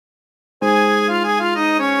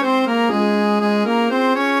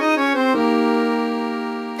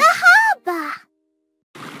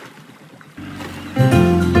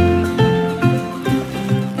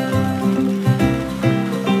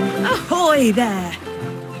there.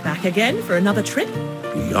 Back again for another trip?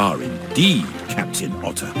 We are indeed, Captain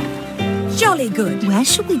Otter. Jolly good. Where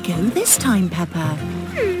shall we go this time, Peppa?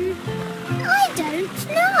 I don't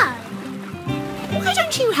know. Why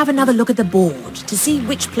don't you have another look at the board to see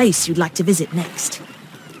which place you'd like to visit next?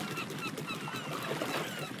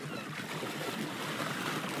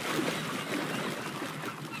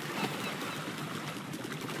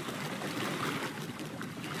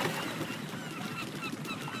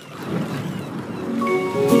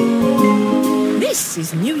 This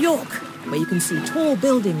is New York, where you can see tall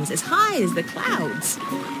buildings as high as the clouds.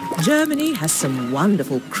 Germany has some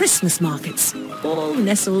wonderful Christmas markets, all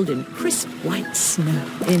nestled in crisp white snow.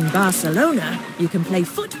 In Barcelona, you can play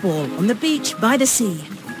football on the beach by the sea.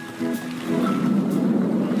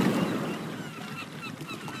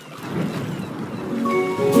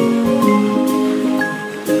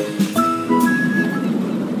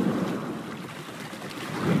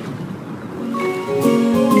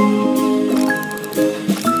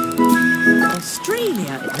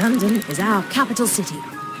 London is our capital city.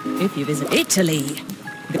 If you visit Italy,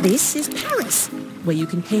 this is Paris, where you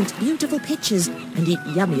can paint beautiful pictures and eat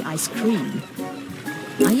yummy ice cream.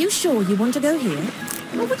 Are you sure you want to go here?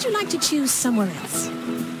 Or would you like to choose somewhere else?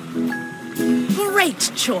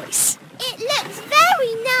 Great choice. It looks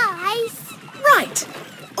very nice. Right.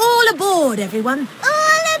 All aboard, everyone.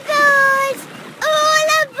 All aboard! All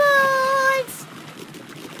aboard!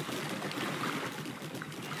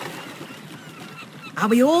 Are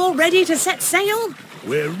we all ready to set sail?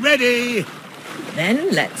 We're ready!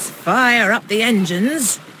 Then let's fire up the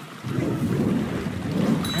engines.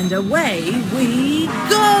 And away we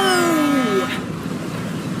go!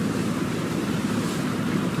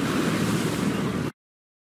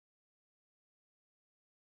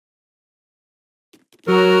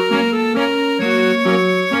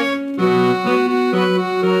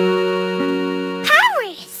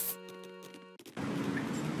 Paris!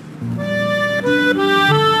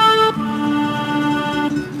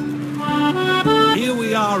 Here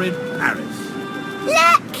we are in Paris.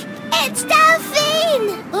 Look! It's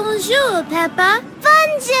Delphine! Bonjour, Peppa.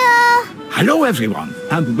 Bonjour! Hello everyone,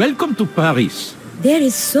 and welcome to Paris. There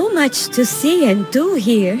is so much to see and do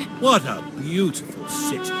here. What a beautiful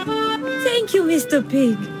city. Thank you, Mr.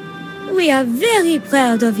 Pig. We are very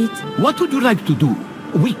proud of it. What would you like to do?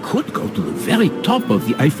 We could go to the very top of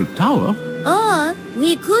the Eiffel Tower. Or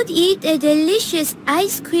we could eat a delicious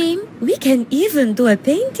ice cream. We can even do a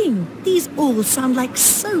painting. These all sound like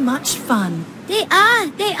so much fun. They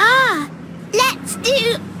are. Let's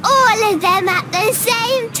do all of them at the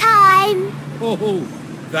same time. Oh,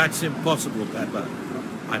 that's impossible, Peppa.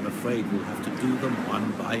 I'm afraid we'll have to do them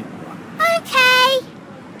one by one. Okay.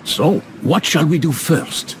 So, what shall we do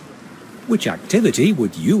first? Which activity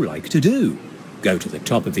would you like to do? Go to the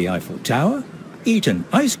top of the Eiffel Tower, eat an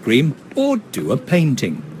ice cream, or do a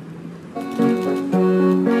painting?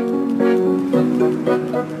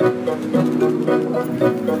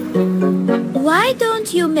 Why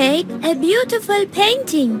don't you make a beautiful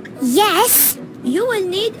painting? Yes. You will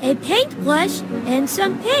need a paintbrush and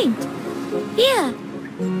some paint. Here.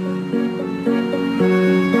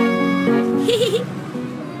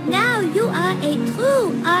 Now you are a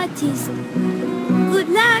true artist. Good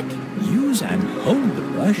luck. Use and hold the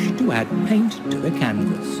brush to add paint to the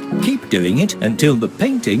canvas. Keep doing it until the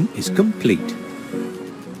painting is complete.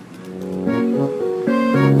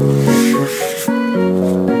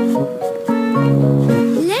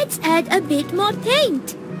 Let's add a bit more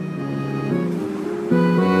paint.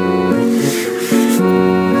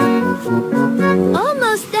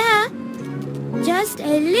 Almost there. Just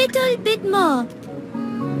a little bit more.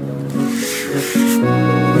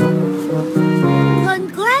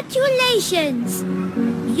 Congratulations!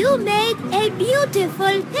 You made a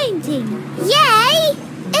beautiful painting. Yay!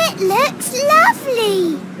 It looks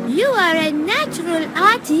lovely. You are a natural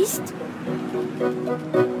artist.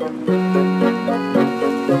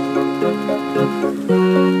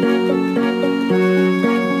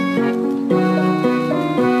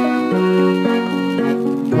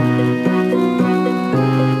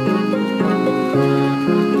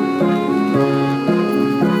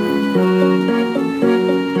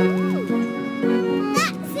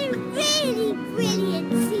 That's a really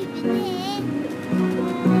brilliant souvenir.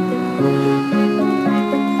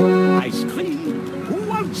 Ice cream? Who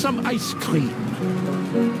wants some ice cream?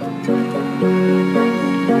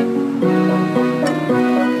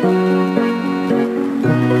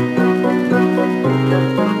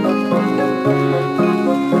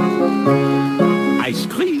 Ice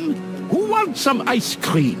cream? Who wants some ice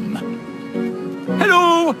cream?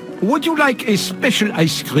 Hello! Would you like a special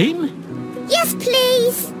ice cream? Yes,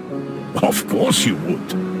 please. Of course you would.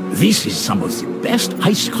 This is some of the best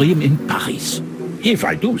ice cream in Paris, if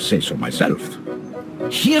I do say so myself.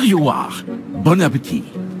 Here you are. Bon appetit.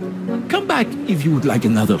 Come back if you would like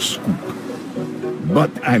another scoop.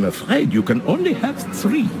 But I'm afraid you can only have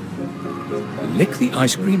 3. Lick the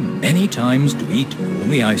ice cream many times to eat all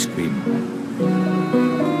the ice cream.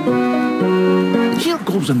 Here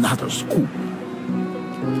goes another scoop.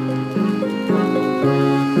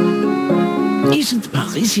 Isn't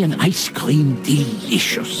Parisian ice cream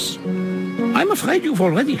delicious? I'm afraid you've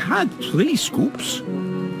already had 3 scoops.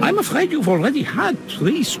 I'm afraid you've already had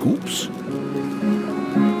 3 scoops.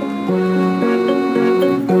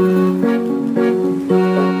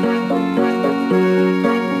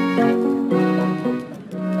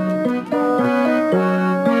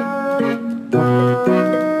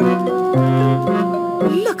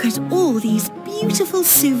 Look at all these beautiful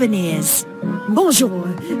souvenirs. Bonjour.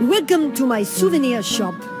 Welcome to my souvenir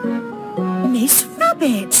shop. Miss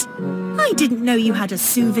Rabbit, I didn't know you had a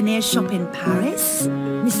souvenir shop in Paris.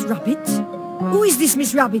 Miss Rabbit? Who is this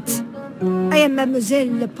Miss Rabbit? I am Mademoiselle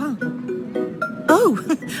Lepin. Oh,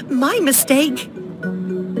 my mistake.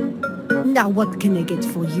 Now what can I get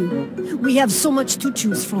for you? We have so much to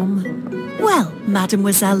choose from. Well,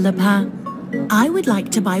 Mademoiselle Lepin, I would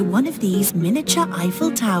like to buy one of these miniature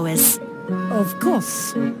Eiffel Towers. Of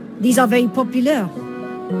course. These are very popular.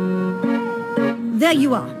 There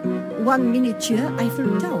you are. One miniature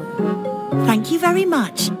Eiffel Tower. Thank you very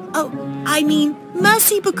much. Oh, I mean,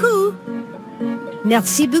 merci beaucoup.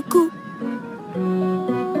 Merci beaucoup.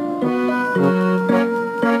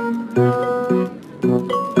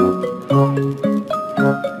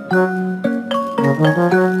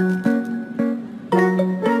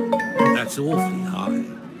 That's awfully high.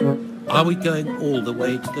 Are we going all the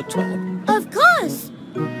way to the top? Of course!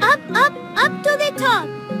 Up to the top!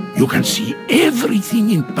 You can see everything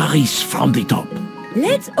in Paris from the top.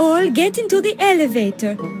 Let's all get into the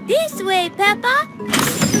elevator. This way, Peppa!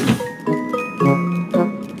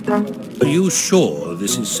 Are you sure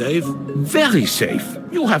this is safe? Very safe.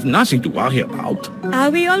 You have nothing to worry about.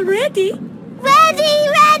 Are we all ready? Ready!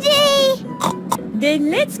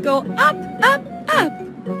 Then let's go up.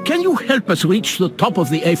 Can you help us reach the top of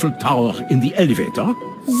the Eiffel Tower in the elevator?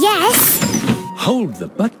 Yes! Hold the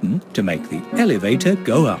button to make the elevator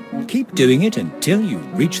go up. Keep doing it until you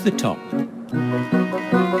reach the top.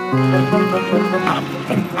 Up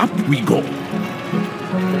and up we go.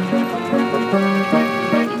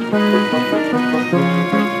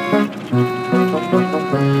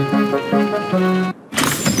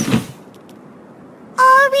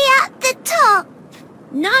 Are we at the top?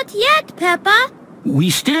 Not yet, Peppa. We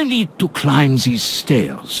still need to climb these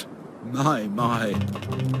stairs. My.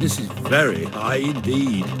 This is very high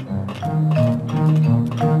indeed.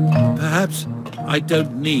 Perhaps I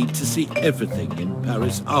don't need to see everything in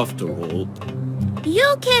Paris after all.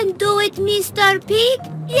 You can do it, Mr. Pig.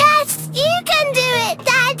 Yes, you can do it,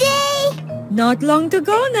 Daddy! Not long to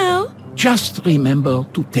go now. Just remember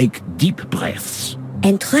to take deep breaths.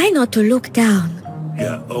 And try not to look down.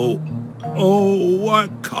 Yeah, oh, I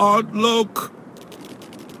can't look.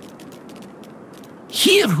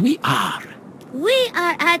 Here we are. We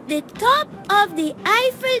are at the top of the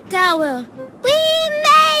Eiffel Tower. We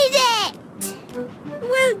made it!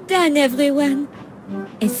 Well done, everyone.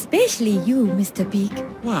 Especially you, Mr. Pig.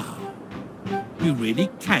 Wow, you really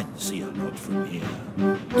can see a lot from here.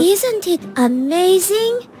 Isn't it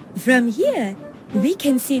amazing? From here, we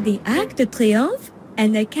can see the Arc de Triomphe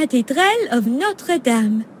and the Cathedral of Notre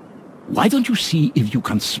Dame. Why don't you see if you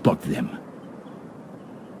can spot them?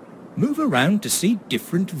 Move around to see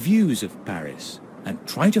different views of Paris and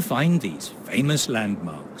try to find these famous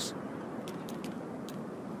landmarks.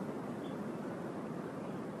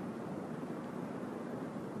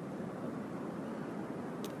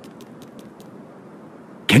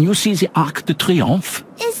 Can you see the Arc de Triomphe?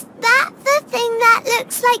 Is that the thing that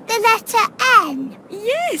looks like the letter N?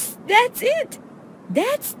 Yes, that's it.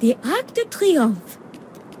 That's the Arc de Triomphe.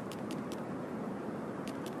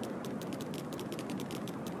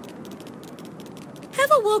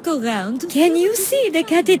 Have a walk around. Can you see the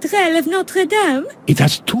Cathedral of Notre Dame? It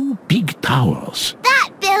has 2 big towers. That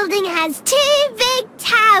building has 2 big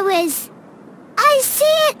towers. I see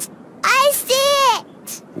it!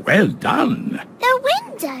 Well done. The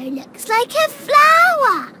window looks like a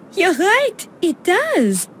flower. You're right, it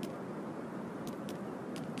does.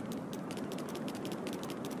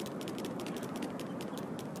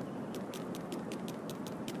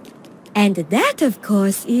 And that, of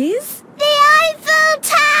course, is... The Eiffel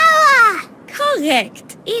Tower!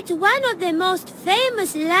 Correct. It's one of the most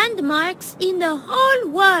famous landmarks in the whole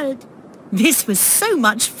world. This was so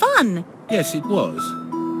much fun. fun. Yes, it was.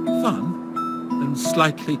 Fun and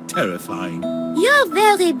slightly terrifying. You're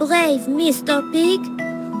very brave, Mr. Pig.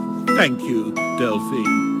 Thank you,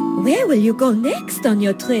 Delphine. Where will you go next on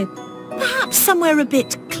your trip? Perhaps somewhere a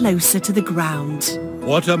bit closer to the ground.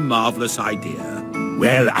 What a marvelous idea.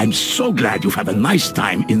 Well, I'm so glad you've had a nice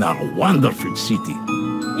time in our wonderful city.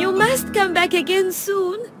 You must come back again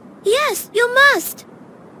soon. Yes, you must.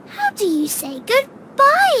 How do you say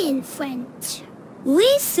goodbye in French?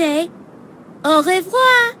 We say au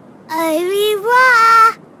revoir. Au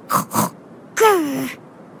revoir.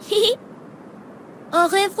 Au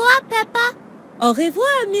revoir, Peppa. Au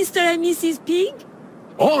revoir, Mr. and Mrs. Pig.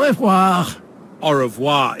 Au revoir. Au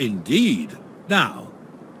revoir indeed. Now,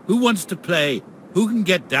 who wants to play Who Can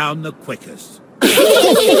Get Down the Quickest?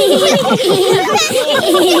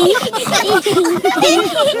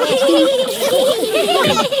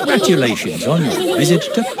 Congratulations on your visit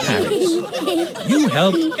to Paris. You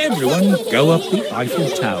helped everyone go up the Eiffel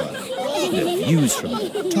Tower. The views from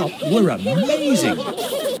the top were amazing.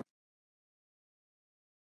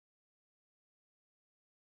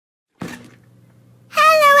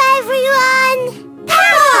 Hello, everyone.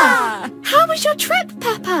 Peppa! How was your trip,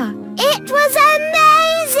 Peppa? It was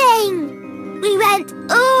amazing. We went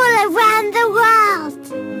all around the world.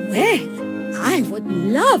 Well, I would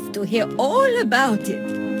love to hear all about it.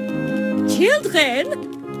 Children,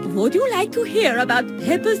 would you like to hear about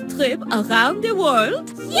Peppa's trip around the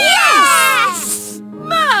world? Yes!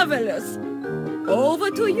 Marvelous!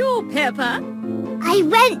 Over to you, Peppa. I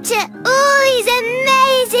went to all these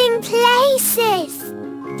amazing places.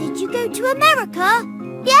 Did you go to America?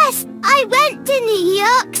 Yes, I went to New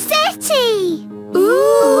York City.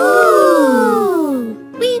 Ooh!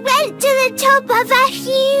 We went to the top of a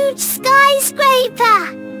huge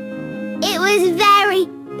skyscraper. It was very,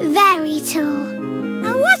 very tall.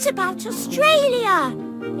 And what about Australia?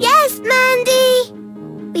 Yes, Mandy.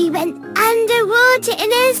 We went underwater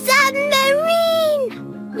in a submarine.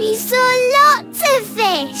 We saw lots of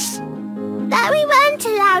fish, but we weren't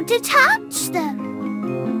allowed to touch them.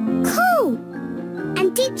 Cool.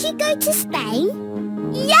 And did you go to Spain?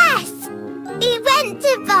 Yes. We went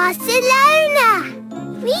to Barcelona.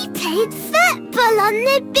 We played football on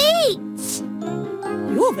the beach.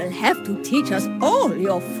 You will have to teach us all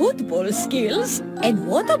your football skills. And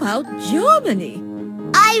what about Germany?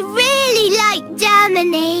 I really liked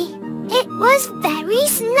Germany. It was very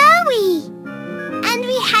snowy. And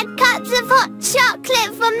we had cups of hot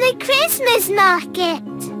chocolate from the Christmas market.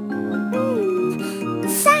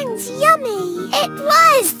 Sounds yummy. It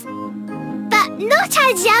was. But not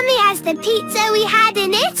as yummy as the pizza we had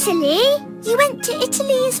in Italy. You went to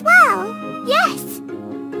Italy as well? Yes.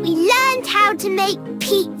 We learned how to make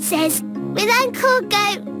pizzas with Uncle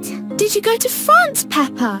Goat. Did you go to France,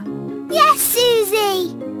 Peppa? Yes,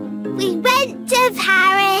 Susie. We went to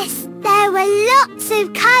Paris. There were lots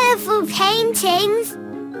of colourful paintings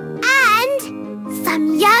and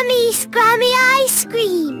some yummy scrummy ice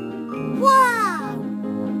cream. Wow!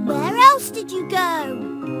 Where else did you go?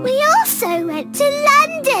 We also went to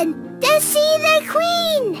London to see the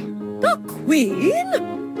Queen. The Queen?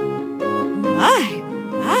 My.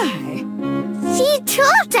 She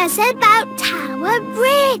taught us about Tower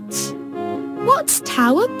Bridge. What's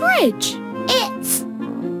Tower Bridge? It's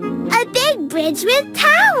a big bridge with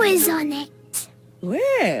towers on it.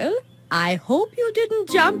 Well, I hope you didn't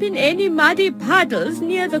jump in any muddy puddles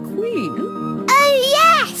near the Queen. Oh,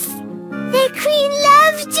 yes! The Queen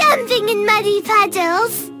loves jumping in muddy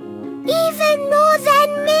puddles. Even more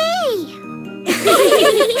than me.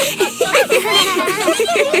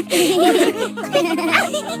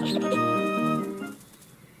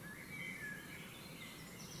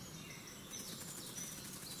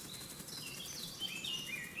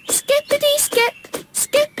 Skippity skip,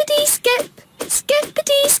 skippity skip,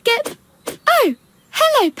 skippity skip. Oh,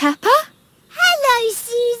 hello, Peppa. Hello,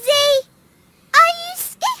 Susie. Are you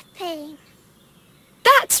skipping?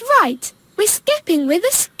 That's right. We're skipping with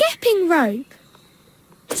a skipping rope.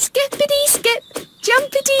 Skippity skip,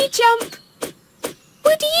 jumpity jump.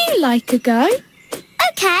 Would you like a go?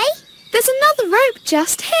 Okay. There's another rope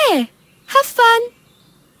just here. Have fun.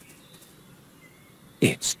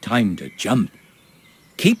 It's time to jump.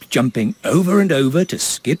 Keep jumping over and over to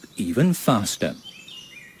skip even faster.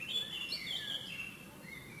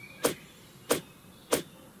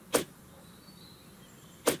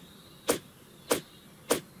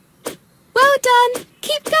 Well done.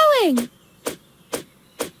 Keep going.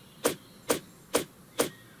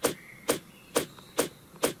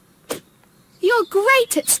 You're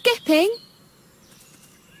great at skipping.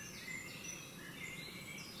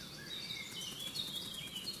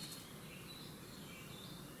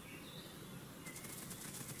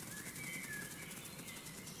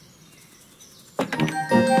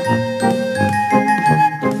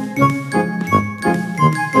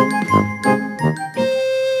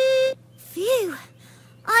 Phew,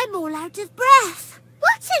 I'm all out of breath.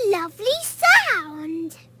 What a lovely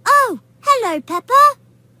sound. Oh, hello, Peppa.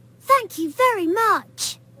 Thank you very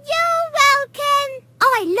much. You're welcome.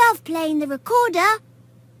 I love playing the recorder.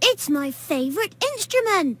 It's my favourite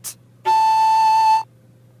instrument.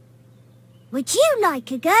 Would you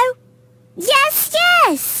like a go? Yes,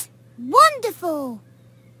 yes. Wonderful.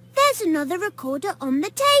 There's another recorder on the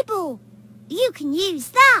table. You can use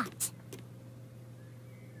that.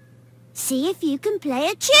 See if you can play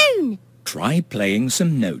a tune. Try playing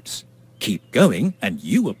some notes. Keep going and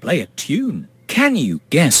you will play a tune. Can you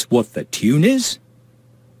guess what the tune is?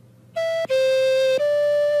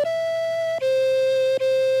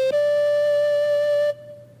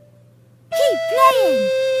 Keep playing.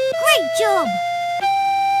 Great job.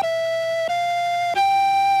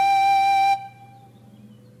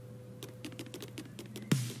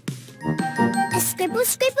 A scribble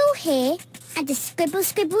scribble here and a scribble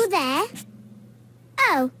scribble there.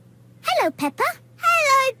 Oh, hello, Peppa.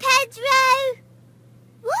 Hello, Pedro.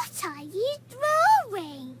 What are you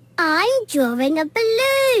drawing? I'm drawing a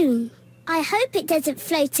balloon. I hope it doesn't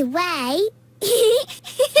float away.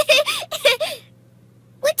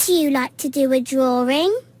 Would you like to do a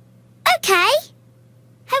drawing? Okay.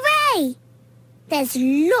 Hooray! There's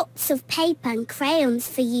lots of paper and crayons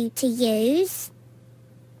for you to use.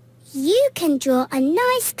 You can draw a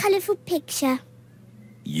nice colourful picture.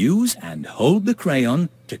 Use and hold the crayon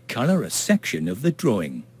to colour a section of the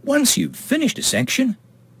drawing. Once you've finished a section,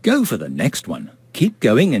 go for the next one. Keep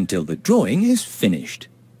going until the drawing is finished.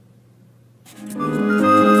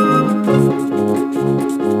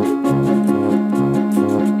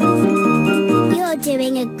 You're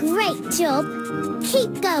doing a great job.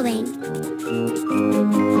 Keep going.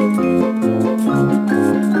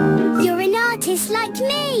 You're an artist like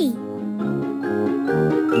me.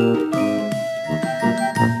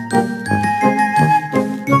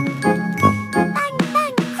 Bang,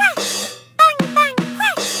 bang, crash. Bang, bang,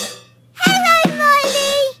 crash. Hello,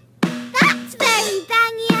 Molly. That's very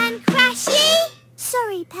bangy and crashy.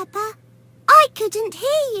 Sorry, Peppa. I couldn't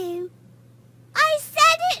hear you. I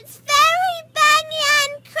said it's very bangy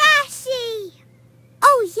and crashy.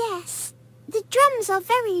 Oh, yes. The drums are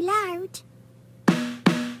very loud.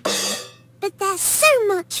 But they're so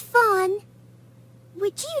much fun.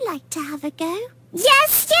 Would you like to have a go?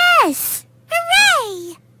 Yes, yes!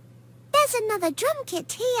 Hooray! There's another drum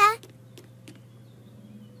kit here.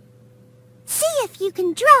 See if you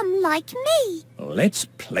can drum like me. Let's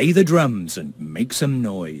play the drums and make some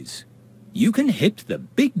noise. You can hit the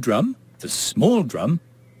big drum, the small drum,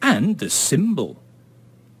 and the cymbal.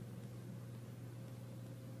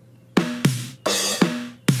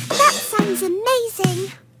 That sounds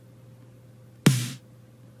amazing.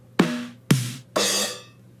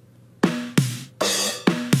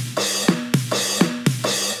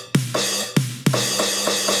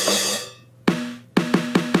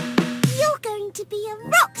 You're going to be a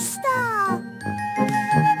rock star.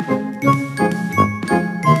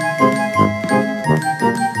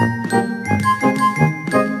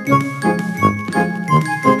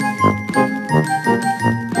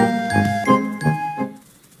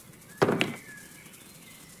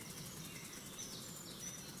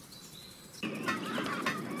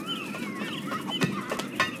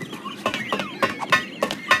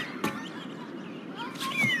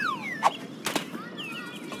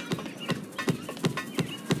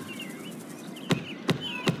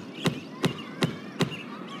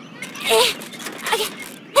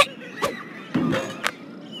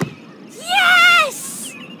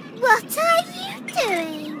 Yes! What are you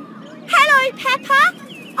doing? Hello, Peppa.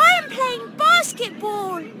 I am playing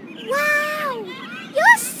basketball. Wow!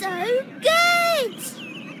 You're so good!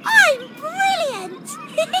 I'm brilliant!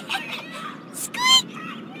 Squeak!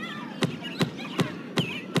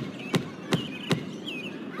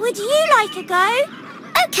 Would you like a go?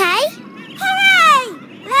 Okay. Hooray!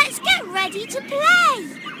 Let's get ready to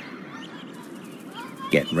play.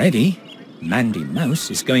 Get ready. Mandy Mouse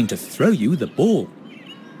is going to throw you the ball.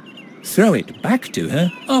 Throw it back to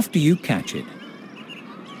her after you catch it.